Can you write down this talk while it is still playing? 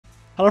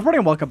Hello everybody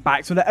and welcome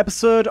back to another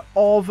episode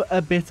of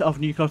a bit of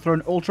Nuclear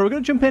Throne Ultra. We're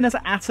going to jump in as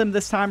Atom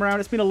this time around.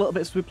 It's been a little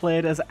bit since we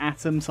played as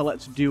Atom, so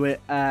let's do it.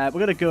 We're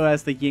going to go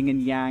as the yin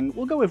and yang.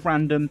 We'll go with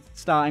random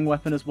starting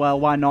weapon as well,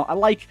 why not? I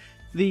like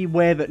the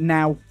way that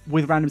now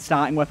with random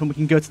starting weapon we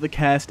can go to the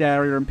cursed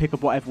area and pick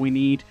up whatever we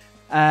need.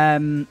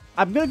 I'm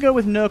going to go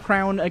with no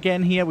crown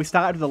again here. We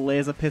started with a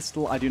laser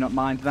pistol, I do not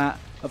mind that.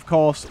 Of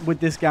course, with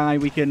this guy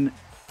we can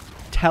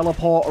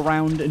teleport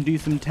around and do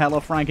some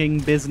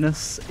telefragging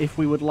business if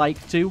we would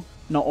like to.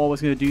 Not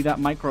always going to do that.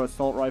 Micro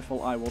assault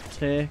rifle I will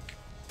take.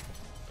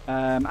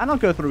 And I'll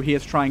go through here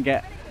to try and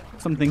get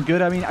something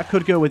good. I mean, I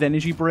could go with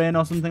energy brain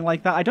or something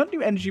like that. I don't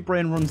do energy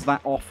brain runs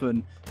that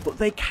often, but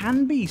they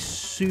can be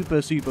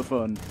super, super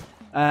fun.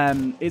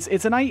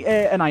 It's an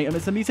item.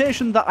 It's a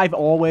mutation that I've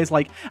always,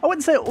 like, I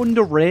wouldn't say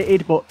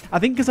underrated, but I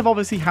think because of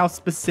obviously how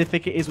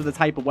specific it is with the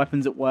type of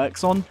weapons it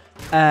works on,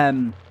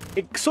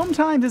 it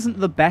sometimes isn't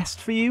the best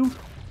for you.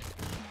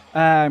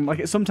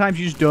 Sometimes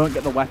you just don't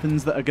get the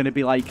weapons that are going to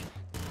be, like,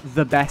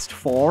 the best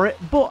for it,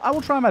 but I will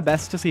try my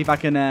best to see if I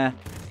can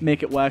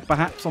make it work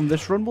perhaps on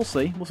this run. We'll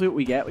see what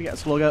we get. We get a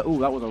slugger. Ooh,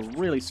 that was a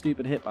really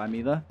stupid hit by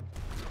me there.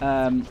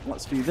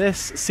 Let's do this,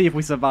 see if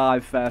we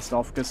survive first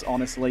off, because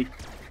honestly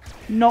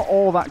not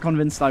all that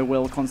convinced I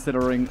will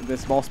considering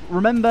this boss.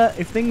 Remember,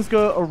 if things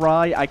go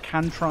awry I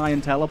can try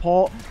and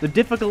teleport. The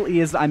difficulty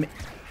is that I'm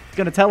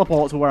going to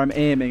teleport to where I'm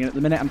aiming, and at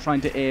the minute I'm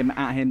trying to aim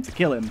at him to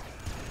kill him,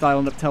 so I'll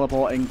end up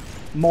teleporting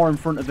more in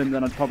front of him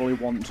than I'd probably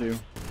want to.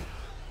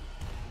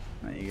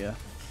 There you go.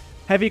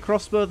 Heavy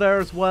crossbow there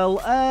as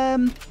well.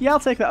 Yeah,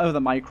 I'll take that over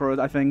the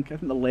micro, I think. I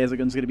think the laser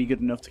gun's going to be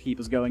good enough to keep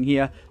us going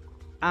here.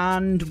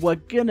 And we're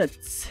going to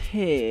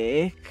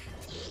take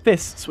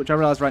fists, which I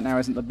realise right now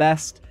isn't the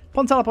best.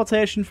 Upon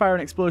teleportation, fire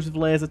an explosive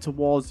laser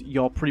towards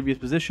your previous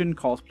position.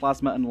 Cause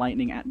plasma and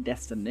lightning at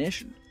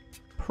destination.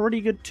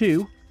 Pretty good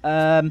too.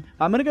 I'm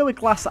going to go with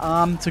glass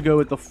arm to go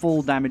with the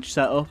full damage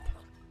setup.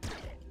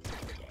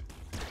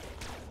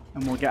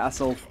 And we'll get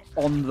ourselves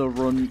on the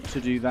run to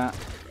do that.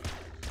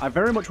 I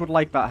very much would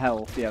like that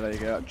health. Yeah, there you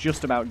go.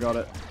 Just about got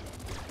it.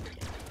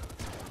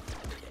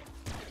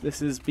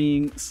 This is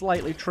being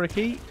slightly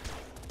tricky,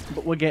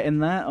 but we're getting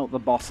there. Oh, the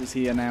boss is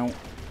here now.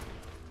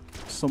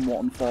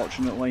 Somewhat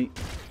unfortunately.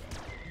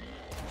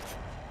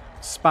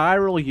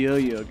 Spiral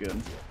yo-yo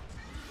gun.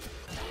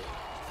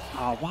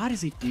 Oh, why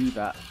does he do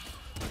that?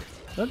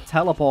 Don't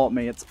teleport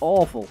me. It's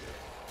awful.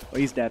 Oh,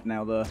 he's dead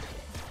now, though.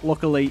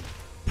 Luckily,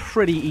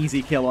 pretty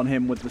easy kill on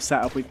him with the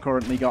setup we've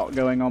currently got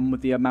going on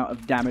with the amount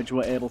of damage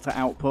we're able to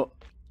output.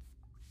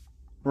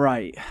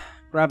 Right,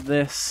 grab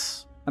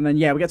this, and then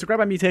yeah, we get to grab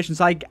our mutations.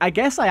 So I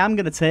guess I am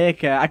going to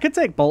take, I could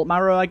take Bolt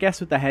Marrow, I guess,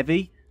 with the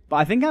heavy, but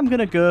I think I'm going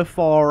to go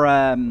for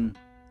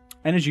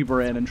Energy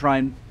Brain and try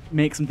and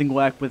make something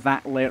work with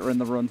that later in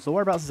the run. So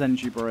whereabouts is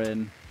Energy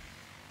Brain?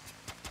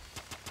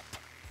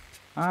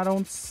 I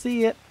don't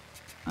see it.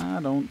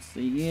 I don't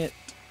see it.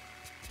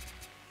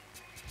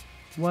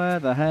 Where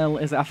the hell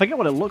is it? I forget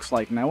what it looks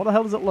like now. What the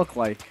hell does it look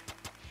like?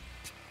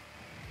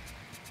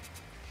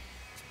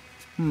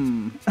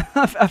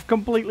 I've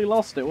completely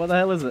lost it. Where the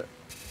hell is it?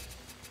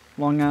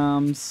 Long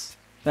arms.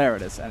 There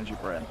it is. Energy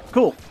Brain.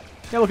 Cool.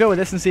 Yeah, we'll go with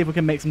this and see if we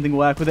can make something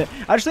work with it.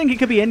 I just think it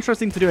could be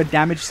interesting to do a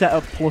damage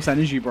setup plus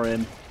Energy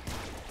Brain.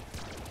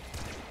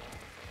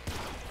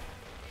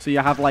 So you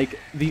have, like,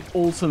 the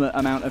ultimate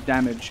amount of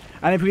damage.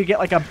 And if we could get,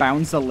 like, a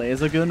bouncer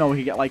laser gun, or we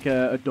could get, like,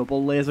 a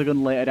double laser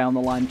gun later down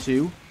the line,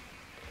 too.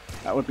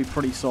 That would be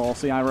pretty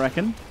saucy, I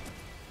reckon.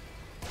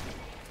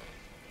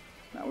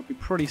 That would be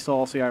pretty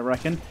saucy, I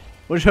reckon.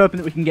 We're just hoping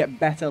that we can get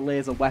better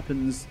laser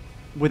weapons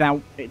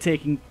without it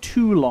taking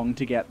too long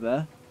to get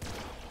there.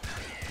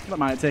 I don't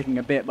mind it taking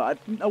a bit, but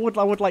I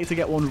would like to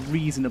get one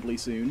reasonably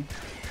soon.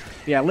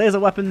 Yeah, laser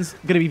weapons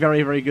going to be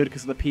very, very good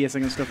because of the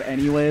piercing and stuff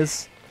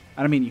anyways.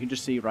 And I mean, you can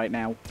just see right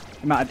now,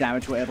 the amount of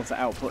damage we're able to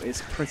output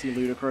is pretty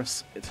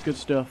ludicrous. It's good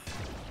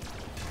stuff.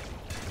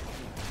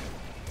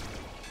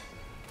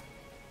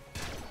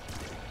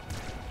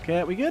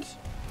 Okay, are we good?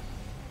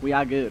 We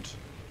are good.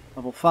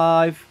 Level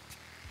 5.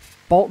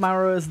 Bolt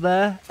Marrow is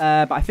there,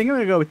 but I think I'm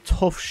going to go with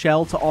Tough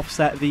Shell to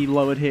offset the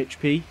lowered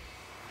HP.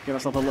 Give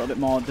ourselves a little bit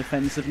more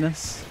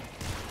defensiveness.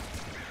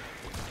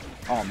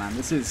 Oh man,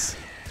 this is...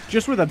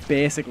 Just with a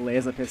basic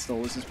laser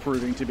pistol, this is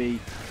proving to be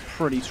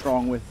pretty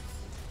strong with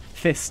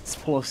fists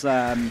plus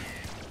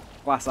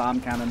glass arm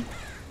cannon.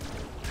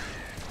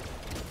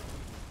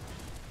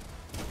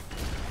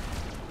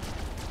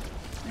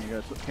 There you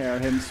go, took care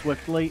of him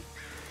swiftly.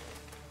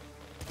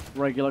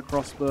 Regular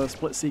crossbow,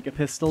 split seeker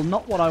pistol.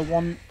 Not what I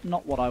want.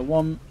 Not what I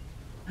want.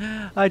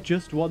 I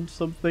just want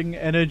something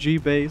energy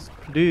based,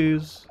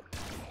 please.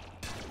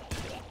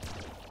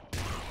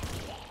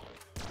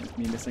 It's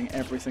me missing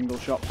every single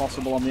shot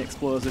possible on the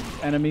explosive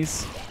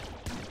enemies.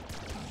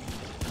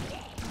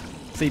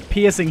 See,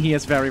 piercing here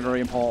is very, very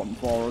important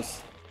for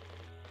us.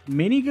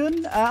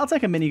 Minigun? I'll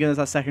take a minigun as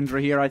our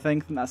secondary here, I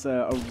think. That's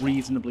a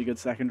reasonably good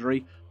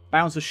secondary.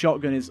 Bouncer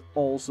shotgun is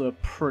also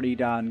pretty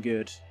darn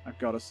good, I've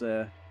got to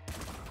say.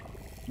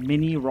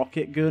 Mini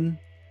rocket gun.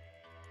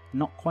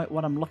 Not quite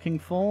what I'm looking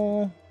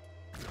for.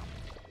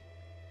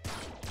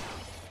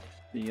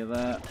 See you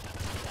there.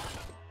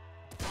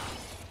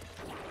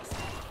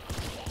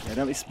 Yeah,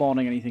 don't be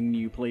spawning anything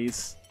new,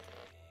 please.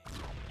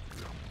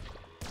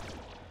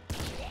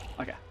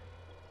 Okay.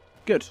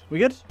 Good. We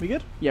good? We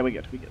good? Yeah, we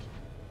good. We good.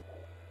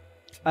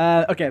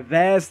 Okay,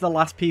 there's the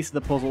last piece of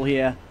the puzzle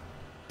here.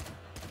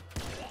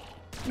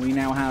 We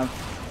now have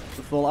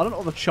the full... I don't know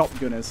what the chop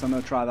gun is, so I'm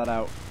going to try that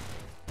out.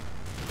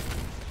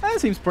 That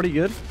seems pretty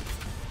good.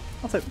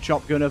 I'll take the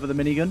chop gun over the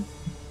minigun.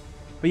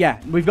 But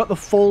yeah, we've got the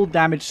full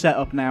damage set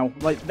up now.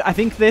 Like, I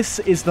think this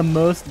is the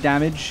most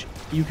damage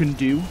you can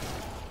do.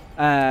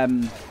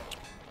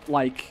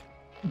 Like,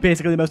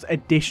 basically the most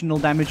additional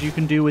damage you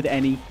can do with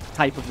any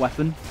type of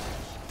weapon.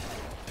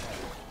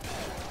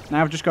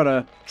 Now I've just got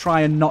to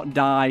try and not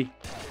die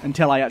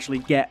until I actually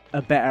get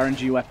a better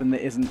energy weapon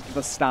that isn't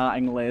the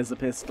starting laser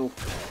pistol.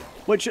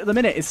 Which at the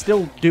minute is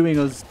still doing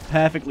us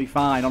perfectly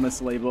fine,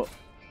 honestly, but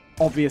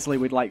obviously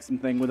we'd like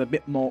something with a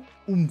bit more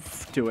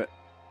oomph to it.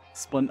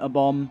 Splinter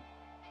bomb.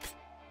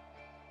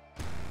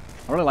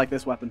 I really like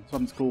this weapon. This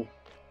weapon's cool.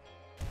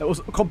 It was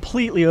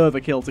completely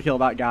overkill to kill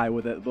that guy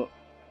with it, but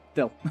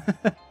still.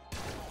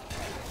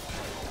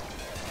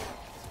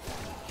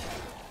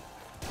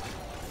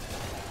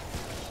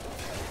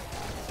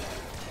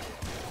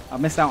 I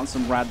missed out on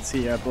some rads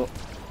here, but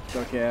it's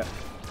okay.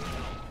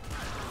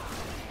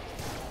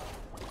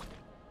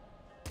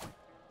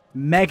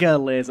 Mega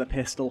laser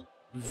pistol.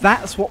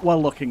 That's what we're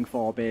looking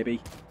for,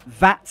 baby.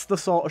 That's the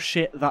sort of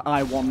shit that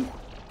I want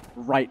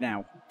right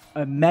now.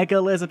 A mega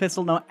laser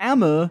pistol. Now,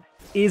 ammo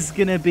is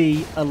going to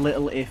be a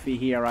little iffy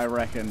here, I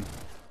reckon.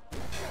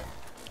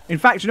 In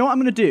fact, you know what I'm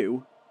going to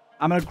do?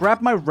 I'm going to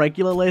grab my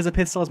regular laser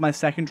pistol as my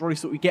secondary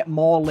so we get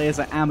more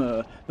laser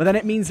ammo. But then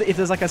it means that if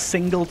there's like a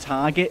single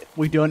target,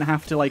 we don't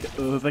have to like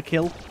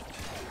overkill.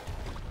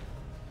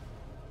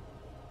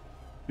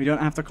 We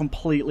don't have to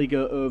completely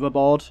go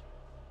overboard.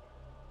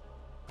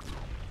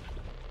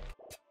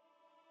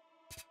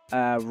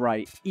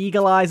 Right.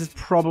 Eagle Eyes is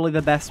probably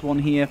the best one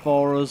here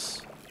for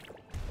us.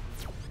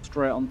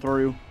 Straight on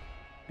through.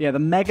 Yeah, the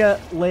mega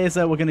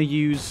laser we're going to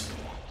use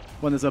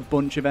when there's a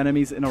bunch of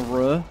enemies in a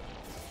row.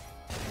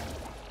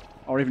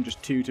 Or even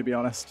just two, to be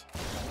honest.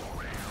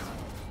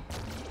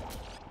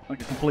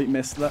 Like a complete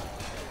miss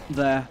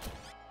there.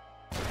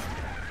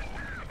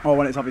 Or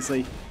when it's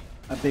obviously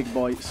a big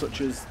boy,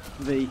 such as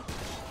the...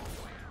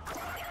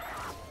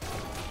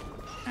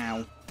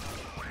 Ow.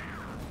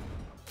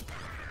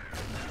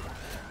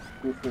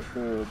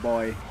 Oh,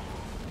 boy.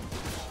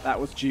 That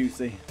was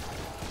juicy.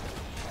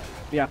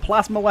 But yeah,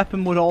 plasma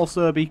weapon would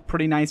also be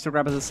pretty nice to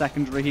grab as a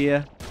secondary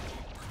here.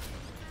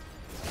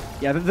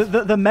 Yeah,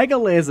 the mega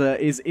laser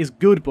is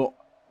good, but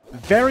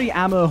very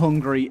ammo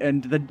hungry,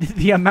 and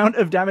the amount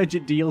of damage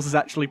it deals is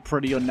actually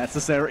pretty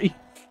unnecessary.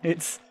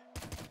 It's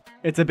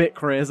a bit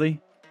crazy.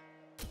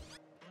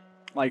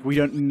 Like, we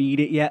don't need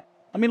it yet.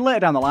 I mean, later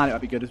down the line it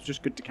might be good. It's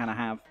just good to kind of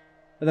have.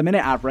 At the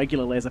minute, our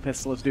regular laser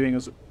pistol is doing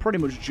us pretty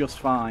much just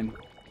fine.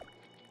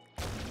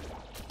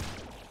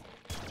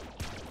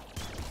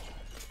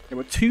 Yeah,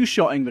 we're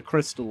two-shotting the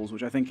crystals,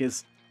 which I think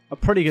is a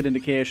pretty good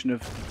indication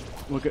of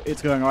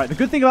it's going alright. The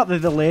good thing about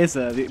the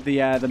laser,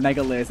 the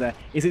mega laser,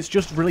 is it's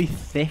just really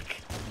thick,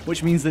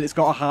 which means that it's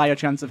got a higher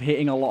chance of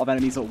hitting a lot of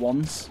enemies at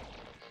once.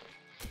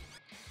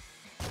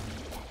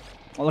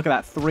 Oh, look at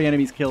that. 3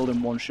 enemies killed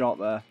in one shot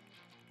there.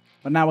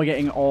 But now we're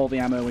getting all the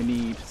ammo we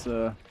need,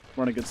 so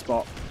we're in a good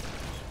spot.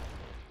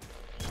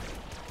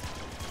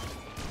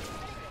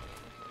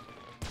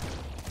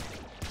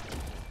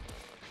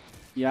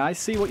 Yeah, I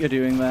see what you're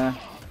doing there.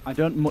 I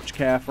don't much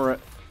care for it.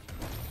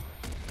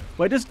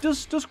 Wait,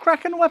 does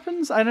Kraken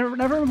weapons? I never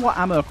remember what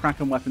ammo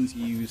Kraken weapons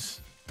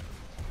use.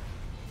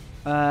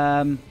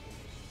 Oh,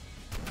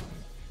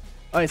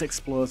 it's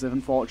explosive,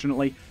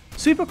 unfortunately.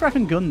 Super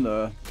Kraken gun,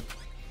 though.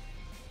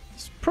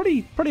 It's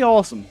pretty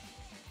awesome.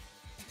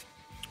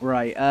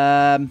 Right,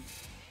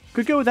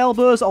 could go with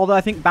elbows, although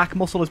I think back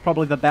muscle is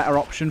probably the better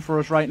option for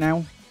us right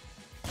now.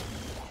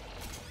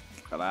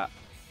 Look at that.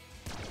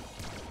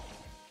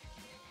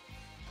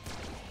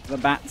 The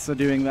bats are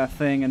doing their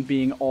thing and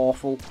being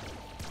awful.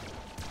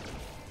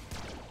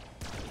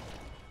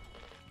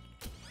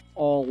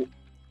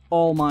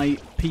 All my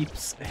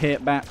peeps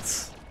hate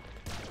bats.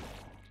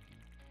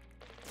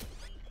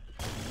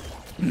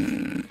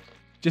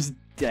 Just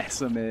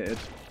decimated.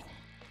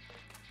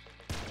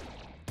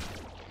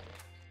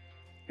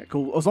 Yeah,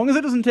 cool. As long as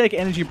it doesn't take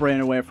energy brain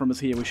away from us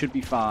here, we should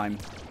be fine.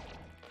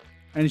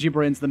 Energy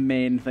brain's the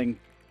main thing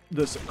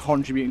that's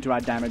contributing to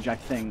our damage, I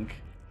think.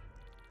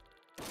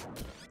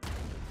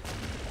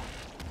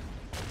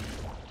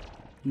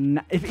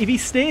 If he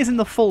stays in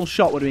the full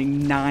shot, we're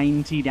doing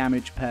 90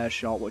 damage per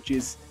shot, which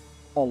is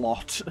a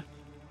lot.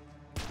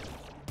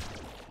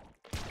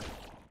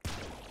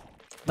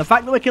 The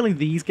fact that we're killing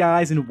these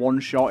guys in one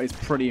shot is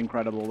pretty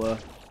incredible, though.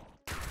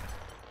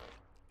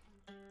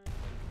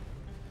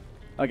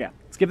 Okay,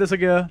 let's give this a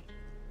go.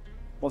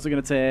 What's it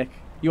going to take?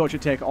 You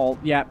should take all...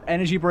 Yeah,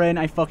 Energy Brain,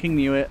 I fucking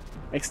knew it.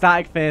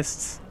 Ecstatic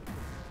Fists.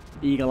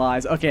 Eagle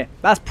Eyes. Okay,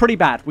 that's pretty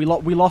bad. We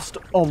lost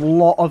a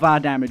lot of our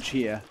damage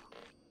here.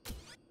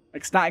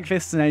 Like, Static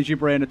Fists and Energy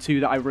Brain are two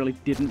that I really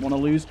didn't want to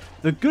lose.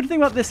 The good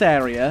thing about this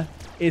area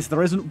is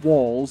there isn't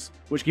walls,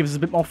 which gives us a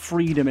bit more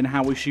freedom in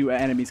how we shoot at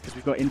enemies because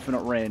we've got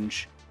infinite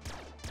range.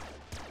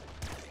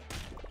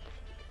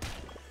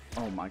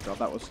 Oh my god,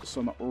 that was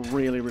some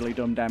really, really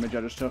dumb damage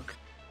I just took.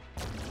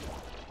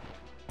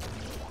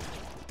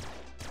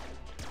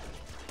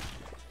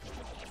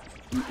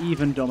 Some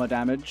even dumber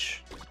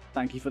damage.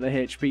 Thank you for the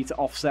HP to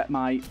offset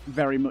my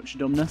very much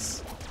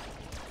dumbness.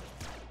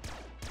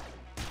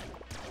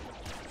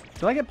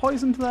 Did I get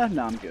poisoned there?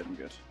 No, I'm good, I'm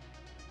good.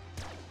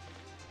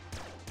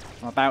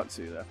 I'm about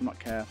to, though, if I'm not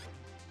careful.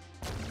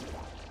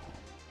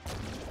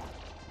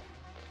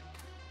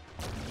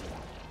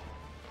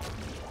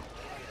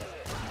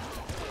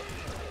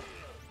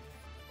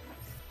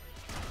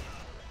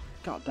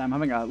 God damn, I'm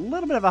having a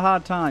little bit of a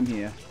hard time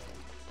here.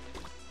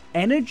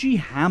 Energy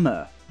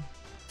Hammer.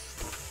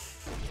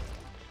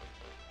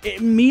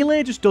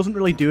 Melee just doesn't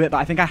really do it, but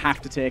I think I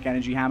have to take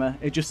Energy Hammer.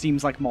 It just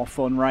seems like more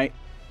fun, right?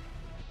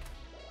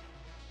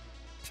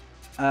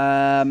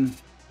 And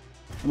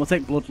we'll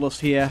take Bloodlust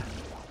here.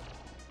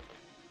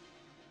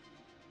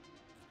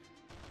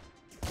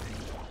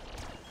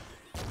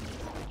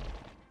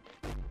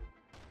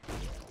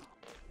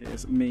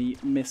 Here's me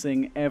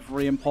missing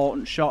every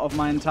important shot of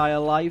my entire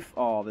life.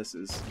 Oh, this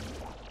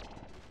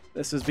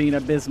has been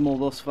abysmal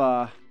thus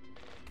far.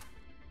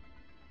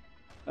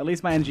 At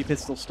least my energy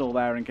pistol's still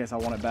there in case I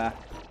want it back.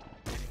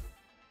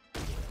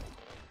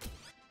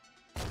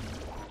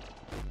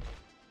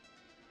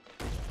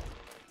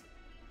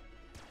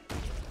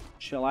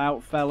 Chill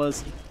out,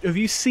 fellas. Have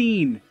you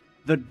seen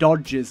the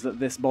dodges that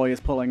this boy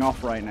is pulling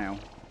off right now?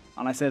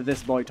 And I said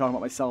this boy talking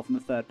about myself in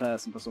the third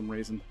person for some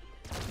reason.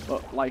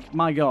 But, like,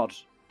 my god.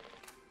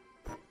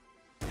 I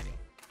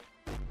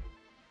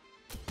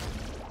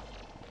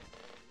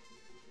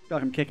feel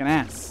like I'm kicking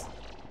ass.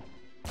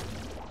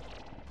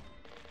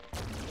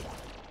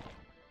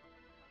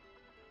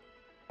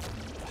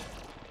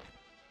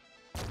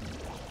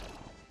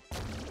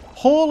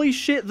 Holy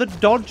shit, the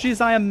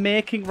dodges I am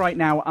making right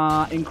now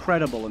are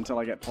incredible until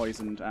I get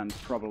poisoned and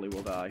probably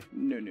will die.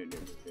 No, no, no.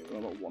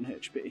 I'm at 1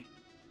 HP.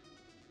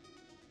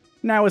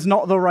 Now is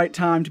not the right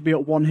time to be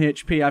at 1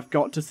 HP, I've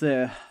got to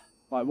say.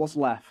 Right, what's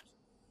left?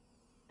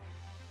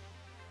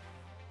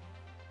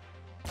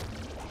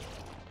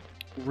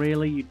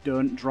 Really? You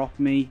don't drop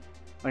me?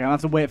 Like, I'm gonna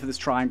have to wait for this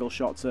triangle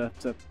shot to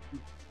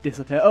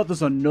disappear. Oh,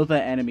 there's another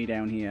enemy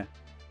down here.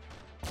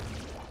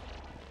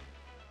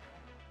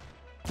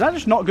 Did I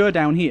just not go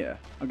down here?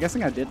 I'm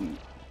guessing I didn't.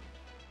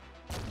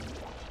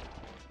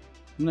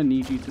 I'm gonna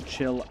need you to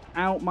chill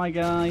out, my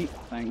guy.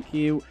 Thank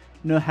you.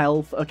 No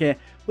health. Okay.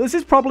 Well, this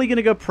is probably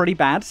gonna go pretty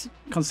bad,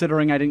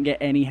 considering I didn't get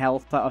any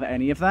health out of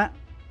any of that.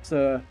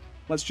 So,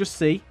 let's just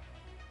see.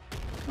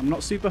 I'm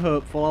not super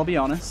hopeful, I'll be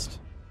honest.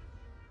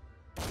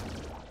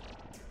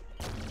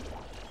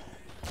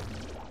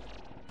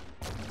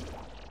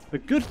 The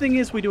good thing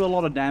is we do a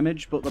lot of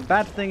damage, but the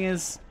bad thing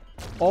is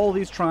all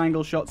these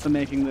triangle shots are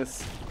making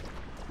this...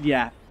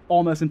 yeah,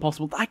 almost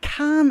impossible. I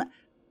can't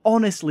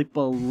honestly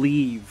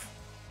believe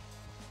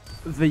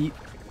the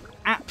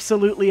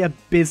absolutely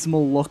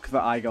abysmal luck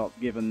that I got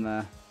given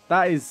there.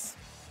 That is...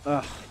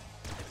 ugh.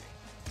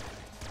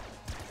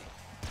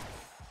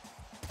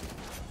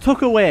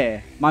 Took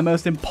away my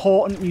most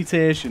important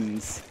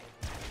mutations.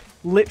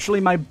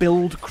 Literally my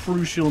build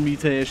crucial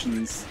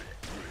mutations.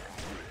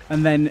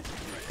 And then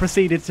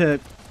proceeded to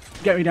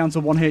get me down to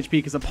 1 HP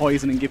because of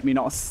poison and give me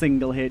not a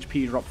single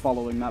HP drop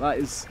following that. That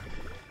is...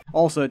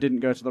 also,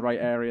 didn't go to the right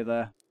area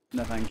there.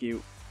 No, thank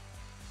you.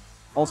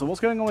 Also, what's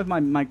going on with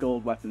my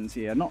gold weapons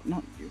here? Not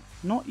you.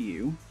 Not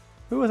you.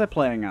 Who was I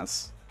playing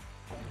as?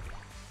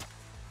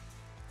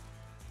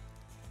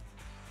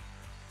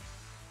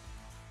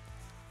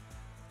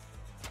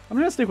 I'm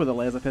going to stick with the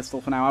laser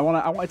pistol for now.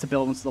 I wanted to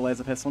build into the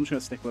laser pistol. I'm just going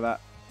to stick with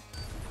that.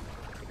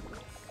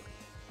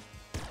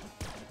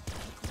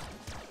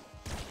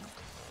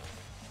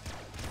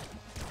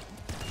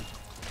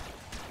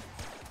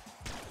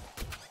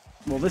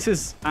 Well, this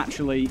is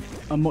actually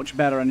a much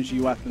better energy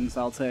weapon,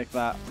 so I'll take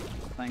that.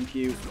 Thank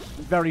you.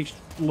 Very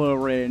low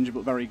range,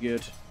 but very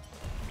good.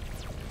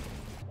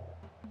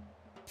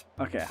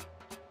 Okay.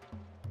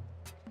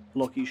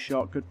 Lucky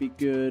shot could be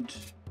good.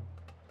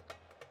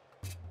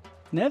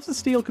 Nerves of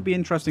Steel could be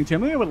interesting too.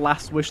 I'm going to go with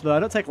Last Wish, though. I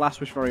don't take Last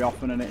Wish very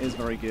often, and it is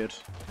very good.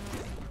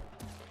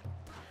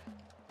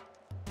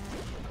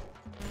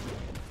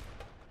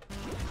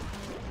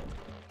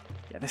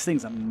 Yeah, this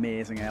thing's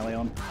amazing early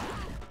on.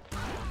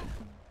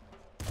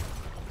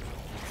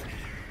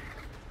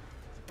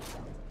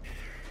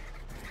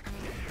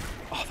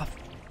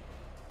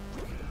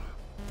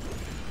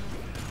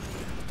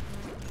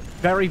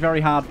 Very, very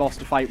hard boss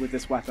to fight with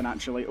this weapon,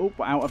 actually. Oh,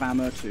 we're out of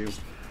ammo, too.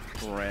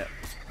 Great.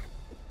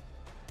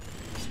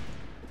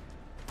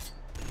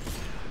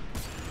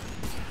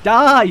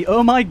 Die!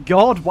 Oh my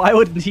god, why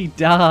wouldn't he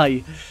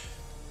die?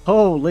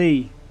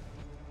 Holy.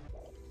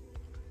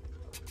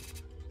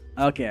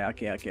 Okay.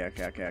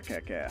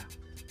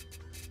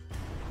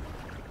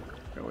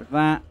 Go with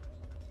that.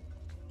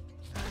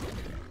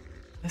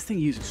 This thing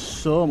uses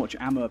so much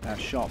ammo per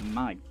shot.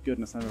 My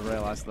goodness, I never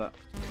realised that.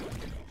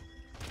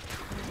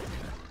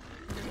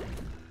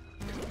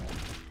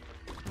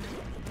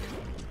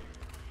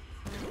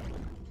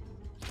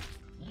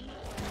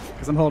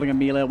 Because I'm holding a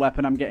melee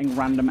weapon, I'm getting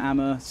random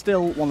ammo.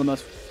 Still one of the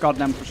most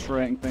goddamn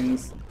frustrating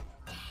things.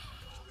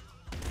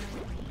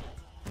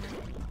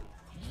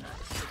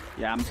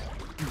 Yeah, I'm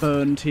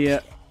burned here.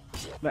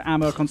 The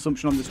ammo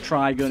consumption on this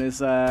Trigun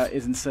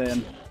is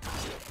insane.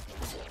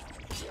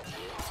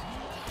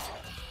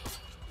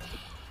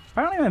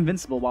 Apparently I'm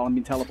invincible while I'm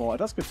being teleported.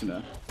 That's good to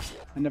know.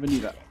 I never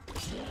knew that.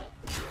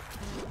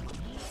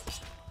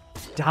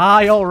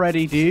 Die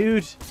already,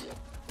 dude!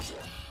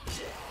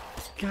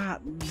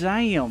 God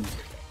damn.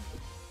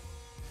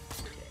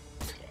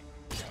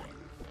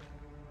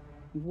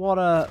 What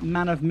a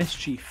man of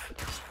mischief.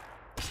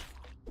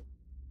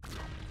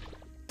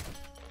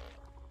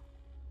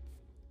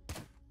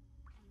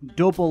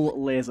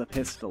 Double laser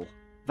pistol.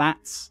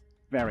 That's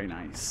very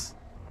nice.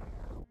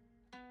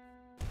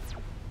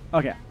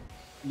 Okay.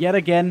 Yet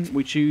again,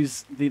 we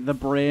choose the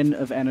brain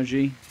of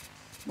energy.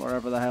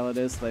 Wherever the hell it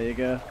is. There you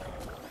go.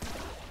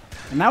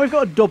 And now we've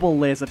got a double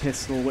laser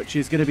pistol, which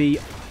is going to be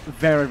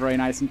very, very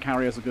nice and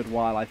carry us a good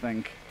while, I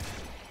think.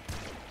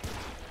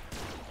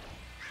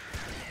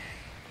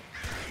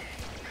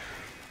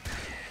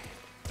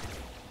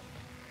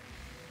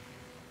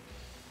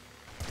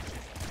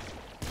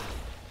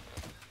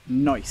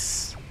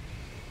 Nice.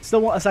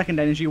 Still want a second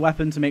energy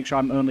weapon to make sure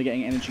I'm only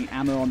getting energy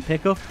ammo on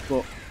pickup,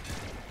 but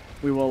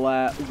we will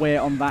wait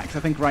on that, because I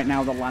think right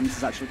now the lance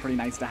is actually pretty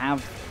nice to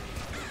have.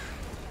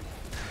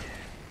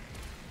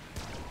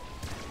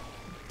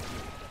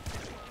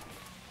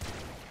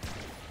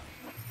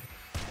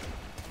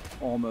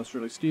 Almost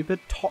really stupid.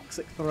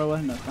 Toxic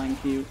thrower, no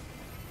thank you.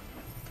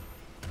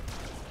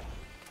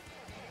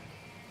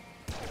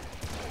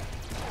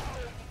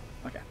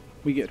 Okay,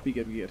 we good, we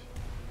good, we good.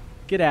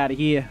 Get out of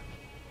here.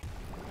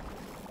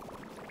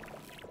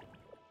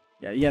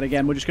 Yeah, yet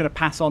again, we're just going to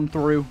pass on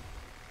through.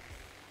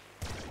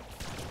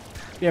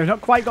 Yeah, we've not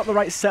quite got the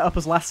right setup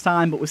as last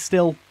time, but we're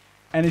still...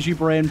 Energy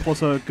Brain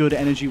plus a good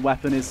energy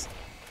weapon is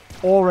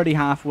already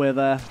halfway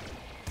there.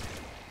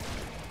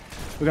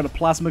 We've got a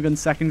Plasma Gun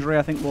secondary,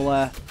 I think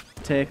we'll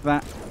take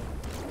that.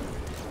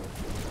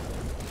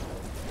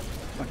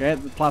 Okay,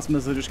 the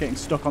plasmas are just getting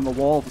stuck on the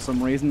wall for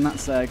some reason.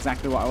 That's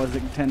exactly what I was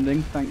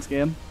intending. Thanks,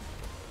 game.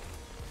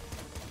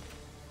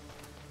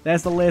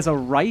 There's the laser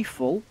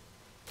rifle.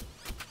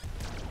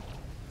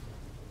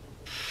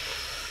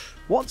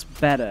 What's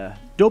better?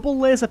 Double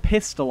laser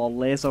pistol or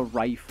laser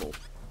rifle?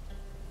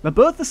 They're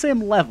both the same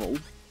level.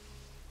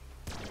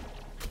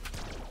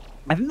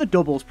 I think the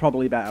double's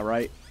probably better,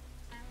 right?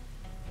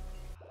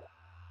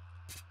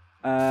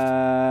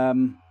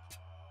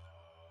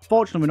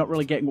 Fortunately, we're not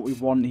really getting what we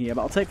want here,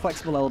 but I'll take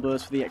flexible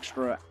elbows for the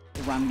extra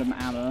random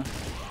ammo.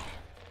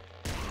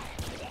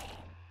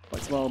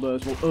 Flexible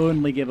elbows will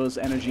only give us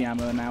energy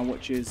ammo now,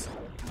 which is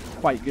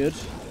quite good.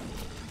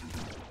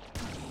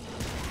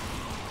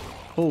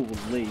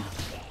 Holy.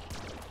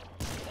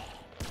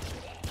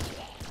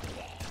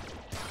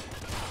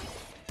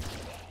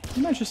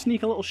 You managed to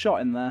sneak a little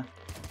shot in there.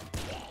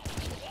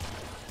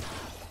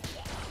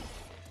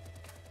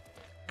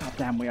 God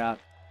damn, we are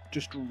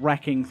just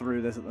wrecking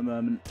through this at the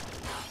moment.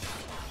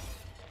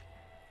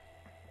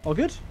 All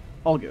good?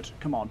 All good.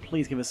 Come on,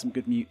 please give us some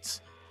good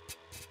mutes.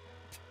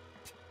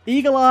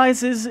 Eagle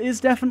Eyes is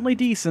definitely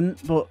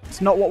decent, but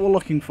it's not what we're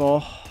looking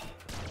for.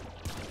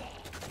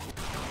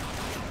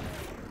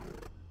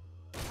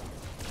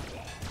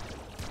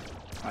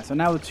 Alright, so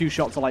now the two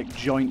shots are like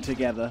joint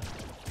together.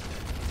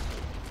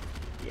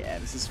 Yeah,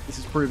 this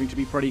is proving to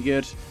be pretty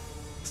good.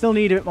 Still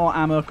need a bit more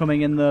ammo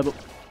coming in there, but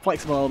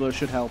flexible elbows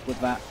should help with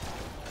that.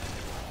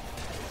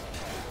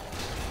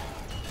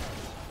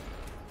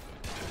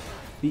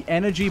 The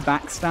energy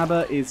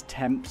backstabber is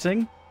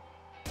tempting.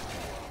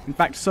 In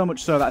fact, so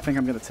much so that I think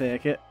I'm going to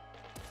take it.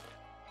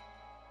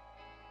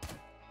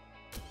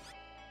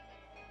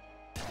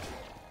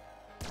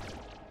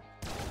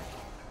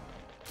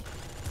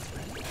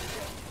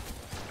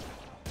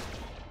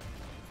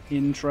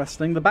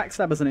 Interesting. The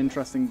backstabber's an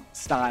interesting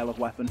style of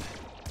weapon.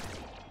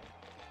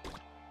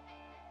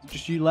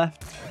 Just you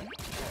left?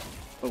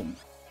 Boom.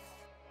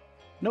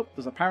 Nope,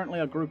 there's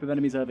apparently a group of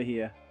enemies over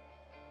here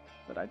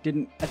that I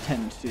didn't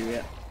attend to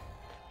yet.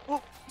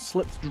 Oh,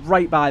 slipped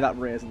right by that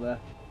razor there.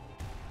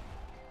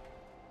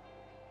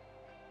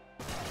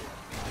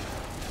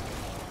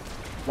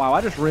 Wow,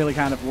 I just really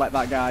kind of let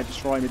that guy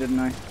destroy me, didn't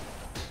I?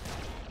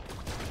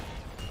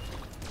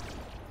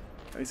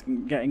 He's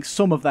getting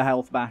some of the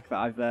health back that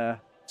I've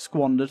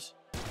squandered.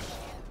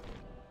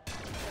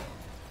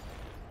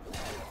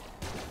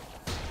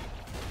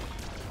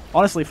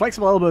 Honestly,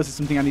 flexible elbows is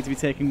something I need to be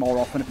taking more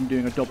often if I'm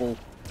doing a double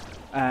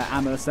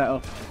ammo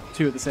setup.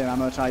 Two of the same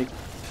ammo type.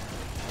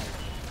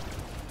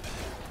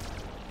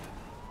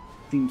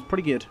 Seems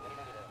pretty good.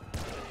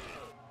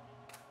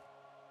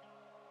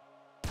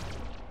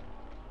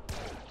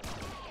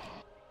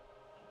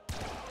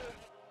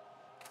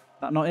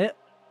 That not it?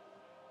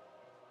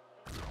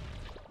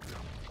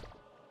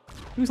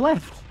 Who's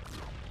left?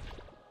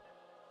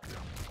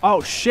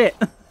 Oh, shit.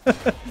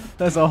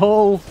 There's a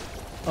whole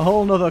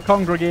nother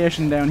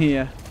congregation down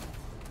here.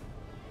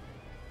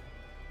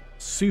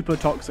 Super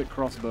toxic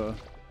crossbow.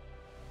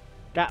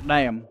 God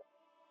damn.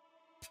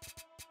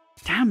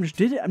 Damn,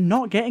 did it? I'm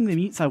not getting the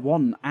meats I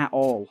want at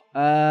all.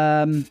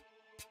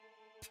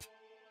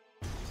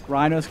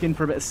 Rhino skin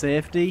for a bit of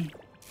safety.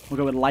 We'll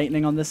go with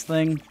lightning on this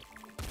thing.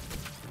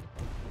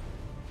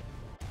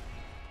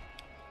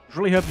 I was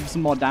really hoping for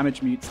some more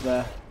damage mutes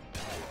there.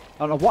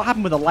 I don't know what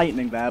happened with the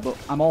lightning there, but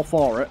I'm all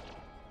for it.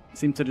 It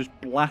seemed to just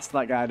blast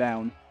that guy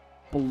down.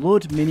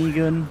 Blood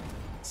minigun.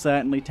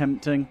 Certainly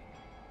tempting.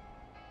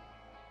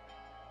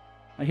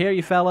 I hear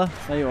you, fella.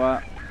 There you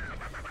are.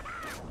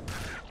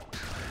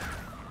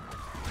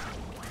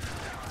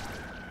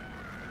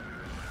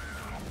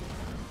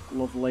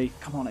 Lovely.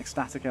 Come on,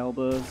 ecstatic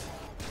elbows.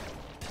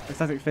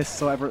 Ecstatic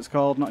fists, or whatever it's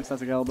called, not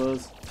ecstatic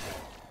elbows.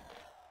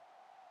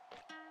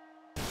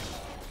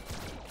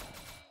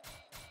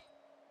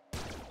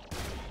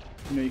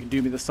 You know you can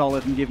do me the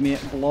solid and give me a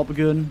blob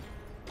gun.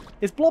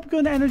 Is blob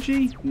gun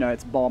energy? No,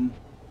 it's bomb.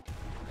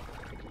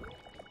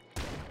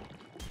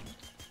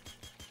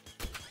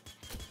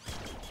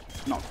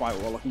 Not quite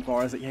what we're looking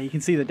for, is it? Yeah, you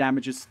can see the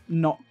damage is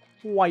not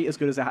quite as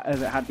good as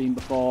it had been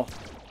before.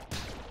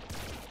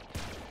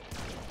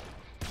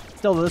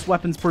 Still, this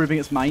weapon's proving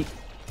its might.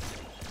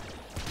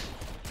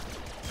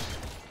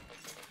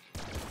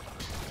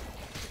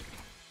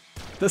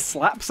 The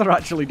slaps are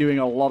actually doing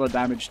a lot of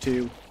damage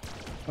too.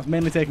 I've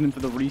mainly taken them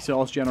for the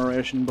resource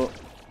generation, but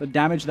the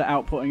damage they're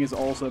outputting is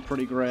also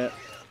pretty great.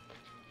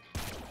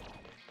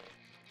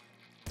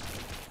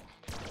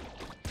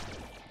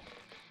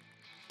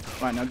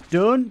 Right, now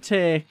don't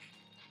take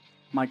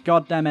my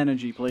goddamn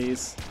energy,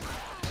 please.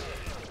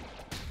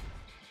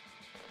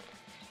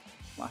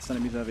 Last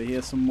enemy's over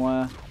here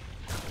somewhere.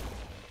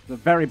 There's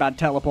a very bad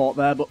teleport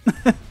there, but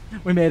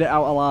we made it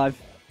out alive.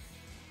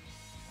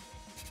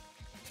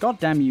 God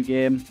damn you,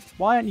 game.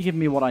 Why aren't you giving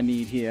me what I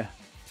need here?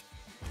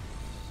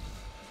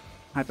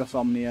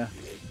 Hypersomnia.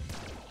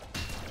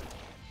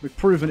 We've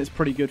proven it's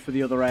pretty good for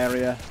the other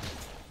area.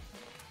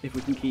 If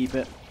we can keep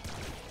it.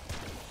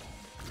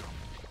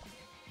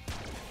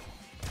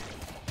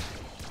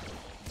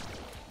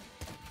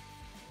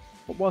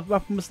 What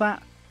weapon was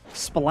that?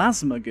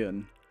 Splasma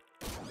gun.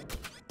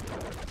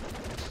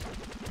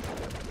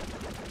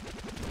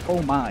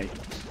 Oh my.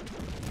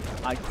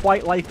 I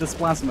quite like the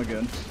splasma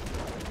gun.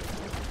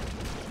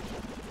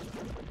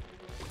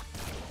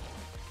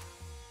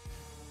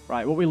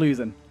 Right, what are we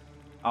losing?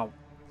 Oh.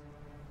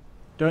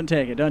 Don't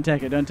take it, don't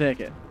take it, don't take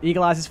it.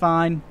 Eagle Eyes is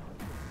fine.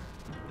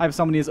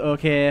 Hypersomnia is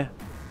okay.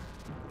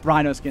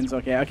 Rhino skin's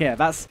okay. Okay,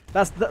 that's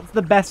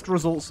the best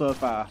result so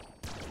far.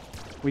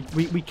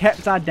 We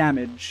kept our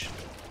damage.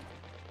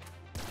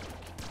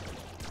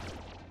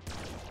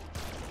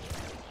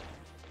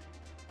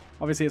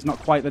 Obviously, it's not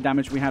quite the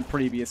damage we had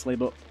previously,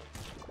 but...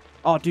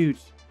 Oh, dude.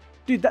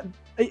 Dude, that...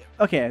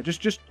 Okay,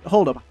 just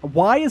hold up.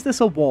 Why is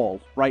this a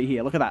wall right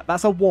here? Look at that.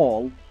 That's a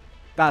wall.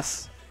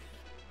 That's...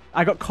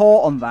 I got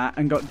caught on that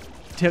and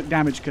took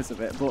damage because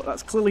of it, but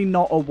that's clearly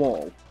not a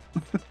wall.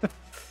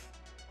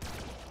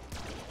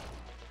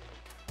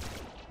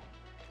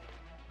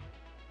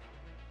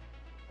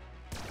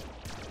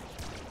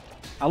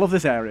 I love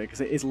this area because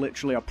it is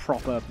literally a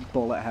proper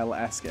bullet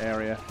hell-esque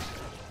area.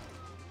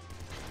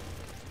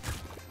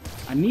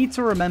 I need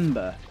to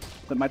remember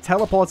that my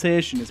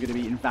teleportation is going to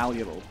be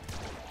invaluable.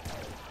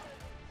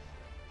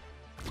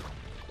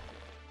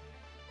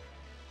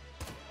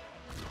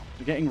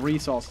 We're getting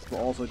resources, but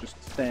also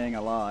just staying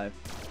alive.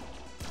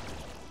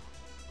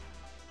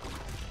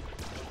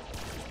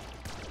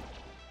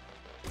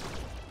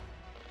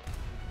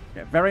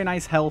 Okay, very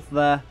nice health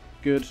there.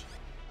 Good.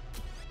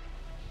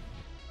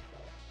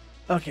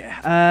 Okay,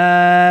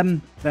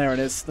 there it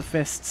is, the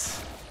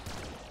fists.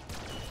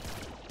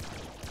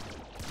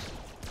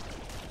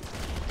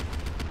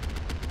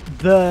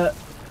 The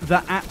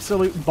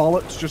absolute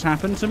bollocks just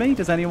happened to me.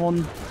 Does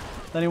anyone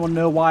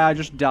know why I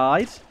just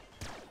died?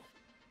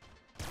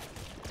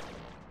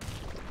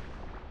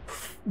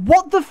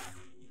 What the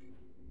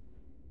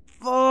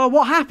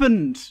what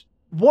happened?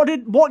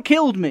 What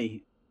killed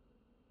me?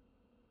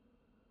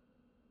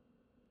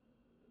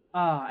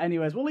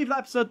 Anyways, we'll leave that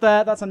episode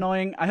there. That's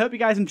annoying. I hope you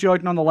guys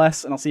enjoyed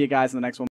nonetheless, and I'll see you guys in the next one.